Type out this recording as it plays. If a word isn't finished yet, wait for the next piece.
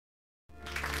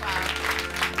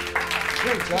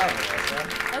Great job, Vanessa.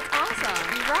 That's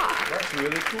awesome. You rock. That's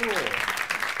really cool.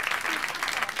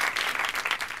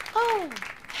 Oh,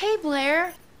 hey,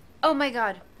 Blair. Oh my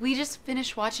God, we just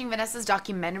finished watching Vanessa's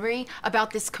documentary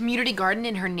about this community garden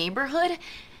in her neighborhood.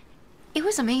 It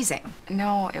was amazing.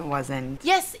 No, it wasn't.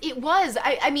 Yes, it was.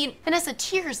 I mean, Vanessa,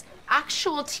 tears,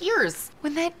 actual tears.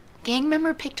 When that gang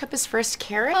member picked up his first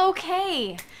carrot.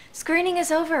 Okay, screening is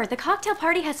over. The cocktail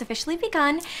party has officially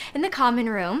begun in the common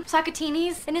room.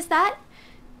 Sakatinis, and is that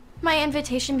my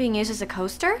invitation being used as a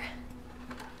coaster?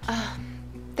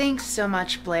 Thanks so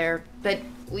much, Blair, but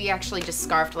we actually just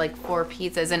scarfed like 4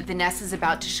 pizzas, and Vanessa's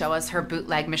about to show us her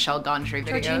bootleg Michelle Gondry videos.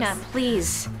 Georgina,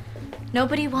 please.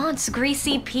 Nobody wants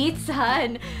greasy pizza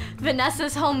and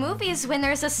Vanessa's home movies when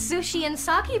there's a sushi and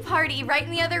sake party right in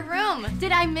the other room.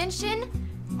 Did I mention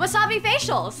wasabi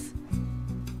facials?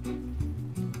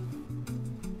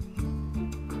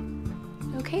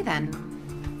 Okay then.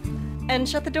 And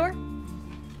shut the door?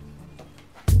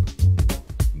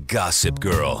 Gossip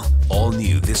Girl, all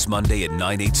new this Monday at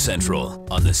 9/8 Central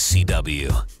on the CW.